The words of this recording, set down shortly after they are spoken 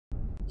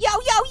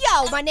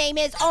Hello, my name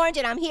is Orange,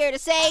 and I'm here to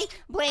say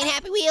I'm playing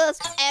Happy Wheels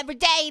every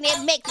day, and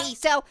it makes me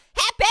so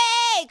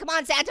happy. Come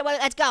on, Santa,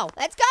 let's go.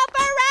 Let's go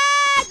for a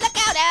ride.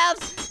 Look out,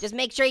 elves. Just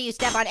make sure you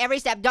step on every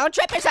step. Don't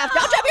trip yourself.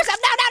 Don't trip yourself.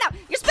 No.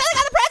 You're spilling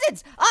on the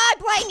presents. Oh, I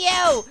blame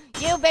you.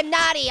 You've been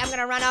naughty. I'm going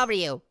to run over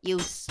you. You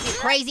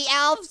crazy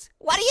elves.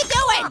 What are you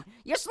doing?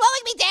 You're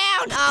slowing me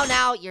down. Oh,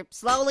 no. You're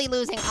slowly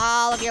losing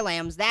all of your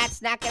limbs.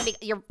 That's not going to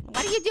be...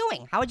 What are you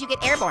doing? How would you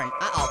get airborne?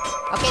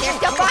 Uh-oh. Okay, they're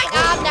still fine.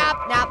 Oh, no.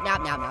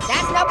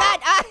 That's no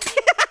good.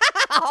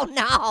 Oh,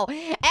 no.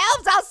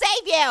 Elves, I'll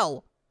save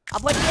you. I'll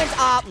put you in...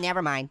 Oh,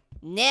 never mind.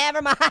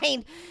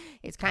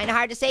 It's kind of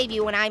hard to save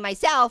you when I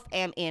myself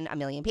am in a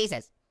million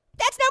pieces.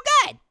 That's no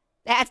good.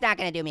 That's not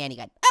going to do me any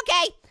good.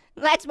 Okay,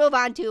 let's move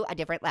on to a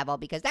different level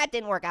because that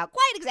didn't work out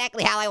quite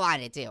exactly how I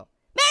wanted it to.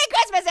 Merry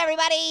Christmas,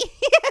 everybody.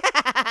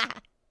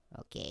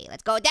 Okay,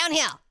 let's go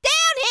downhill.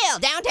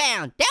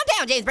 Downtown,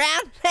 James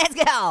Brown. Let's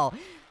go.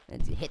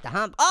 Let's hit the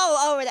hump.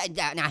 Oh, over that.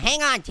 Now,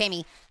 hang on,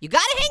 Timmy. You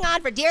got to hang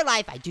on for dear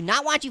life. I do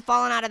not want you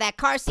falling out of that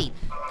car seat.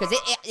 Because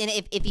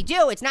if you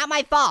do, it's not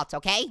my fault,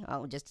 okay?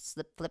 Oh, just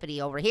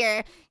flippity over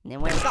here. And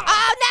then where we go?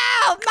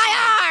 Oh, no!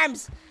 My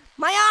arms!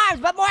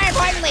 But more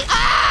importantly,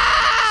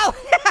 oh!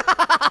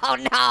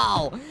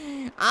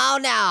 Oh,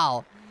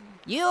 no.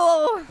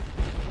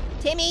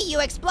 Timmy, you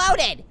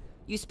exploded.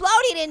 You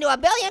exploded into a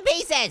billion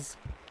pieces.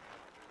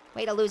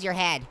 Way to lose your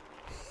head.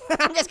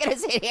 I'm just gonna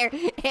sit here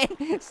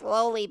and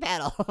slowly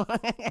pedal.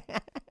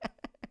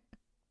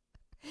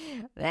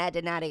 That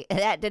did not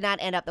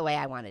end up the way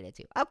I wanted it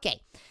to. Okay,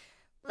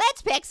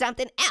 let's pick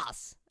something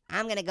else.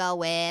 I'm gonna go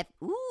with,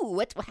 I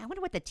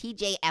wonder what the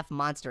TJF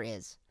monster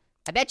is.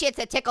 I bet you it's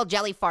a tickle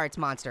jelly farts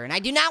monster, and I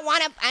didn't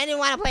want to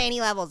play any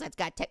levels that's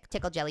got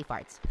tickle jelly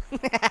farts.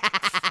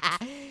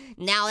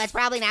 No, that's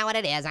probably not what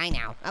it is, I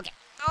know. Okay,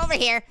 over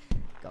here,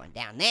 going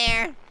down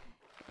there.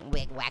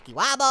 Wacky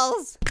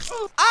wobbles.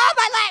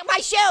 Oh, my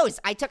shoes!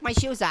 I took my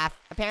shoes off,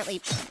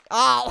 apparently.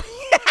 Oh.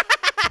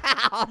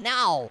 Oh,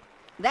 no.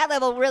 That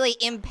level really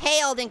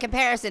impaled in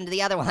comparison to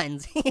the other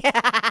ones.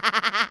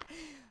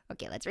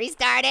 Okay, let's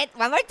restart it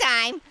one more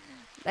time.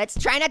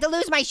 Let's try not to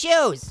lose my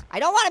shoes.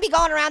 I don't want to be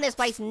going around this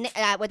place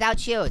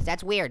without shoes.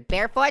 That's weird.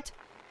 Barefoot?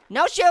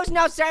 No shoes,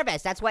 no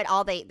service. That's what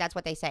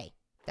they say.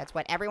 That's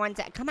what everyone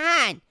said. Come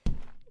on,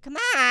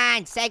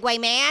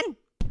 Segway man.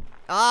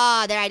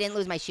 Oh, there, I didn't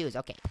lose my shoes.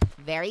 Okay,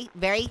 let's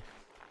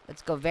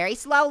go very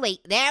slowly.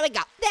 There we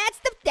go. That's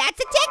a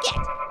ticket.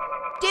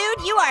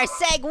 Dude, you are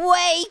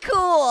Segway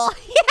cool.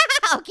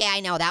 Okay, I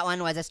know that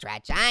one was a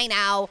stretch. I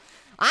know.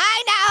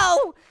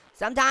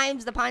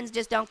 Sometimes the puns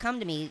just don't come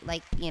to me,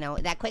 like,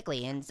 that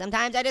quickly. And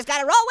sometimes I just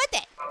gotta roll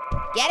with it.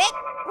 Get it?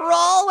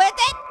 Roll with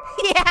it?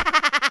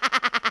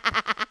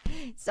 Yeah.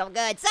 So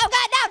good. No,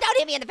 don't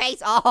hit me in the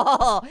face.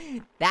 Oh,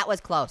 that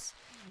was close.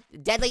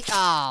 Deadly.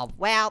 Oh,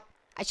 well,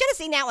 I should have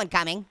seen that one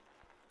coming.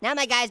 Now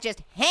my guy's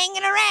just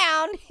hanging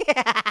around.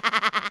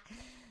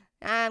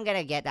 I'm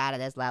gonna get out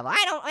of this level.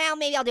 Well,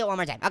 maybe I'll do it one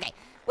more time. Okay,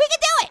 we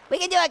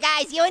can do it,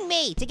 guys. You and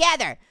me,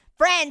 together.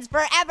 Friends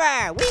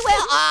forever. We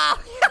will. Oh,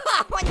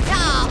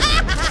 no.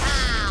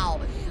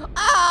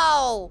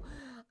 Oh,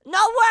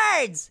 no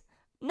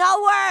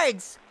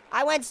words.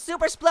 I went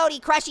super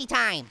splody crushy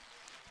time.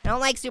 I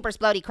don't like super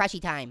splody crushy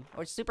time.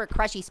 Or super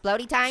crushy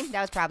splody time. That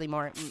was probably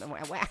more.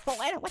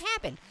 What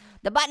happened?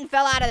 The button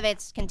fell out of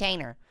its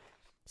container.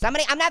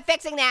 I'm not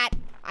fixing that.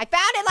 I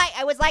found it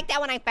I was like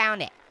that when I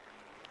found it.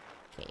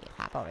 Okay,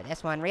 hop over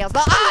this one real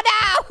slow. Oh,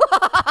 no!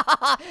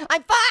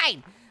 I'm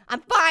fine.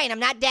 I'm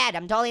not dead.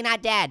 I'm totally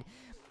not dead.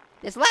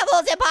 This level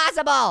is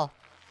impossible.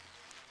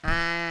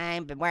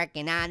 I've been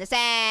working on the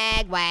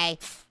Segway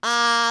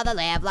all the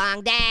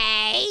livelong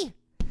day.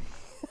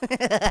 How you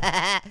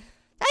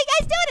guys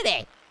doing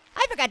today?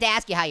 I forgot to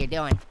ask you how you're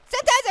doing.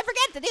 Sometimes I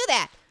forget to do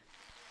that.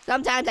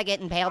 Sometimes I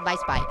get impaled by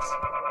spikes.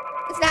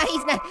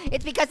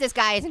 It's because this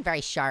guy isn't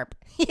very sharp.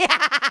 Yeah,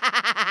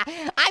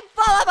 I'm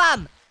full of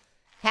them.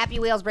 Happy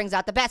Wheels brings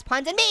out the best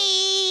puns in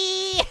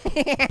me.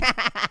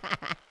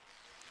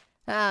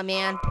 Oh,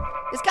 man.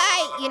 This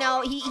guy,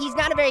 he's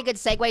not a very good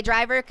Segway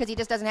driver because he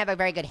just doesn't have a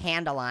very good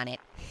handle on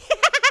it.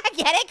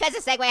 Get it? Because the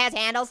Segway has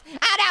handles?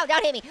 Oh, no,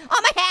 don't hit me. Oh,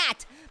 my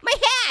hat.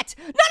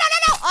 No.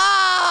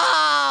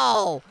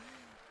 Oh.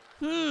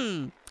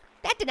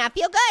 That did not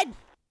feel good.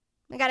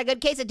 I got a good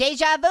case of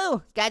deja vu.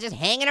 This guy's just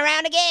hanging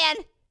around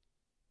again.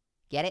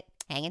 Get it?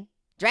 Hanging.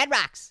 Dread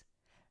rocks.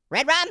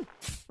 Red rum.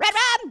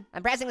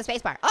 I'm pressing the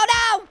space bar. Oh,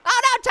 no,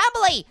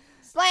 tumbly.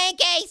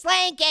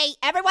 Slinky.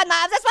 Everyone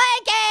loves a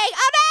slinky.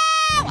 Oh, no.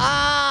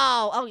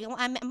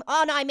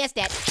 Oh, no, I missed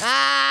it.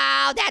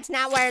 Oh, that's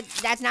not where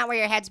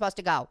your head's supposed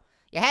to go.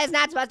 Your head's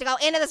not supposed to go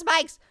into the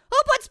spikes. Who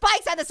put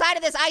spikes on the side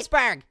of this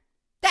iceberg?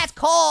 That's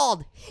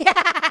cold. Yeehaw!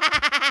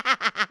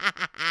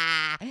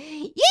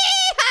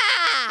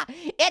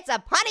 It's a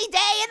punny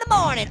day in the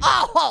morning.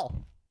 Oh,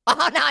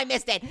 no, I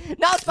missed it.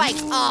 No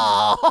spikes.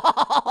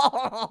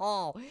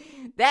 Oh,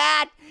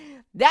 that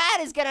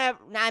is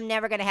I'm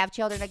never gonna have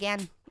children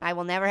again. I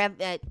will never have,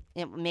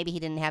 maybe he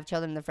didn't have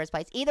children in the first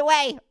place. Either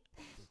way,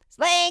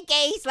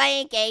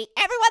 Slinky.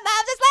 Everyone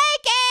loves a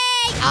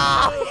Slinky.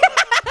 Oh.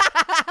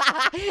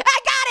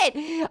 got it!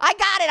 I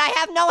got it! I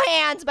have no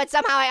hands, but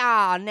somehow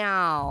oh,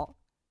 no.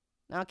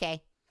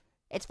 Okay.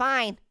 It's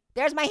fine.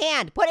 There's my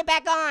hand. Put it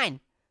back on.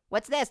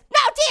 What's this? No,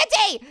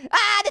 TNT!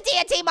 Ah, the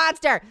TNT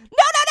monster! No!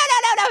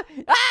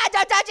 Ah,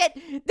 don't touch it!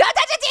 Don't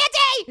touch it,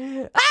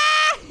 TNT!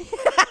 Ah!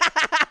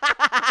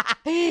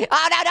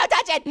 Oh, no, don't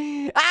touch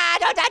it! Ah,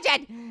 don't touch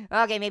it!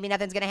 Okay, maybe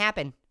nothing's gonna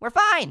happen. We're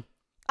fine.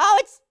 Oh,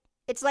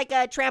 it's like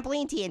a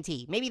trampoline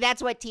TNT. Maybe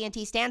that's what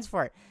TNT stands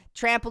for.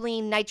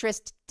 Trampoline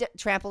nitrous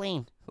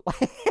trampoline.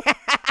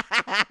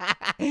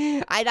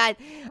 I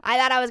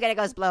thought I was gonna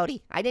go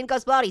splody. I didn't go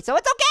splody, so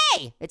it's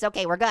okay. It's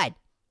okay, we're good.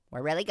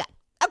 We're really good.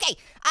 Okay,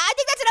 I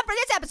think that's enough for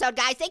this episode,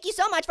 guys. Thank you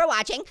so much for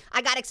watching.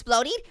 I got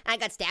exploded, and I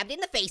got stabbed in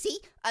the facey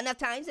enough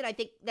times, and I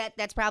think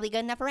that's probably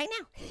good enough for right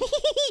now.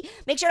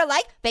 Make sure to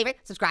like, favorite,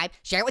 subscribe,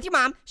 share it with your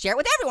mom, share it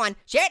with everyone,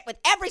 share it with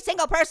every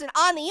single person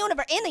on the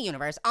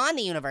universe, on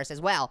the universe as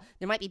well.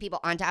 There might be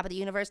people on top of the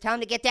universe. Tell them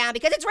to get down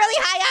because it's really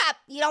high up.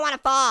 You don't want to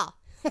fall.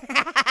 Okay,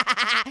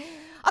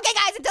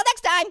 guys, until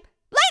next time,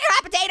 later,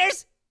 hot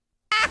potatoes.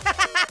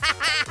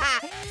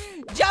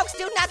 Jokes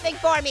do nothing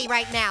for me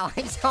right now.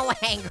 I'm so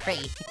angry.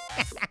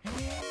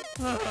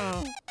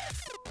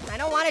 I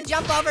don't want to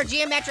jump over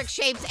geometric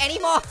shapes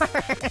anymore.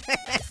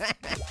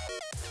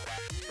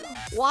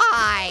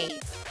 Why?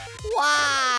 Why?